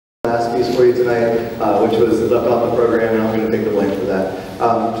last piece for you tonight, which was left off the program, and I'm going to take the blame for that.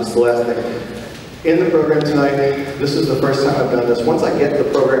 Just the last thing. In the program tonight, this is the first time I've done this. Once I get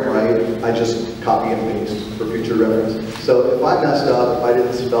the program right, I just copy and paste for future reference. So if I messed up, if I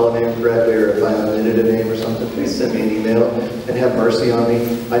didn't spell a name correctly, or if I omitted a name or something, please send me an email and have mercy on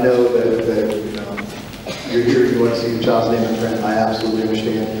me. I know that you know, you're here, you want to see your child's name and print. I absolutely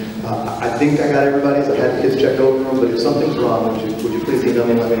understand. I think I got everybody's. I had the kids check over them, but if something's wrong, would you please email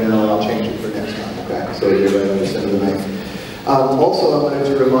me and let me know, and I'll change it for next time, okay? So you're ready to send it tonight. Also, I wanted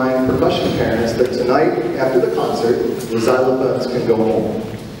to remind percussion parents that tonight, after the concert, the xylophones can go home.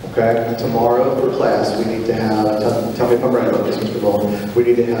 Okay? And tomorrow for class, we need to have, tell me if I'm right about this, Mr. Bolin, we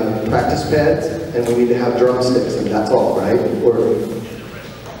need to have practice pads, and we need to have drumsticks, and that's all, right?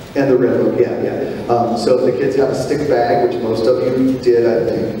 And the red book, yeah. So if the kids have a stick bag, which most of you did, I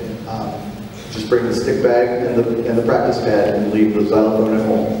think, just bring the stick bag and the practice pad and leave the xylophone at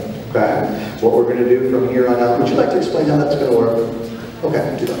home. Okay? What we're going to do from here on out, would you like to explain how that's going to work?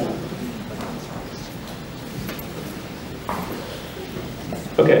 Okay, do that.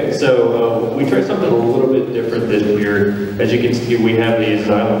 Okay, so we tried something a little bit different this year. As you can see, we have these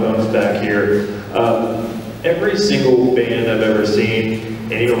xylophones back here. Every single band I've ever seen,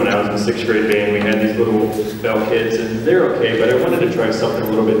 and even when I was in 6th grade band, we had these little bell kits, and they're okay, but I wanted to try something a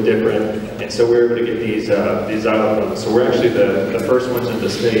little bit different, and so we were able to get these xylophones. So we're actually the first ones in the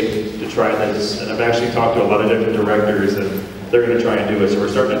state to try this, and I've actually talked to a lot of different directors, and they're going to try and do it, so we're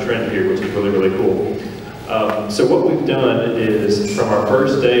starting a trend here, which is really, really cool. So what we've done is, from our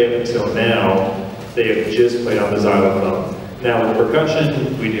first day up until now, they have just played on the xylophone. Now with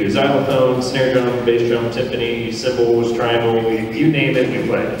percussion, we do xylophone, snare drum, bass drum, timpani, cymbals, triangle, you name it, we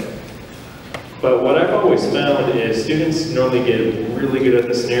play. But what I've always found is students normally get really good at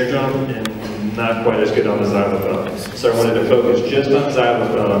the snare drum and not quite as good on the xylophone. So I wanted to focus just on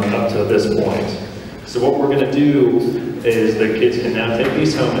xylophone up to this point. So what we're going to do is the kids can now take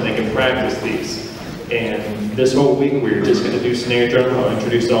these home and they can practice these. And this whole week we're just going to do snare drum, I'll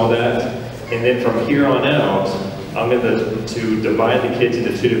introduce all that. And then from here on out, I'm going to divide the kids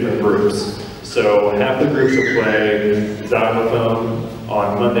into 2 different groups. So half the groups will play xylophone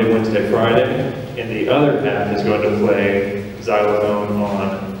on Monday, Wednesday, Friday, and the other half is going to play xylophone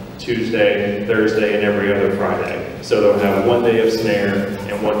on Tuesday, Thursday, and every other Friday. So they'll have 1 day of snare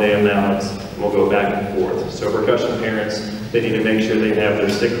and 1 day of mallets, and we'll go back and forth. So percussion parents, they need to make sure they have their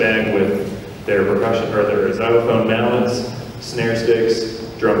stick bag with their percussion or their xylophone mallets, snare sticks,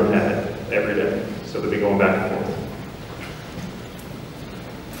 drum pad every day. So they'll be going back and forth.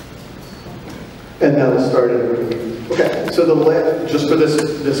 And that will start every week. Okay, so just for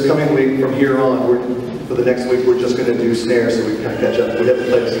this coming week, from here on, for the next week, we're just going to do snare, so we can kind of catch up. We haven't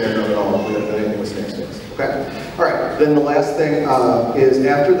played the snare drum at all. We haven't done anything with snare sticks. Okay. All right. Then the last thing is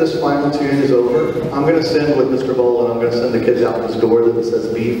after this final tune is over, I'm going to send with Mr. Bolin. I'm going to send the kids out this door that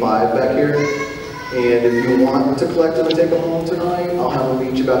says B5 back here. And if you want to collect them and take them home tonight, I'll have them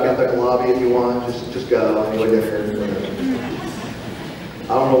meet you back out there in the lobby if you want. Just go anyway there.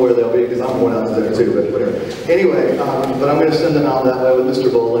 I don't know where they'll be because I'm going out there too, but whatever. Anyway, but I'm going to send them out that way with Mr.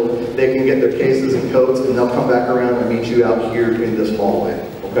 Bolin. They can get their cases and coats, and they'll come back around and meet you out here in this hallway.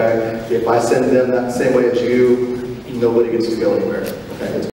 Okay? If I send them that same way as you, nobody gets to go anywhere. Okay?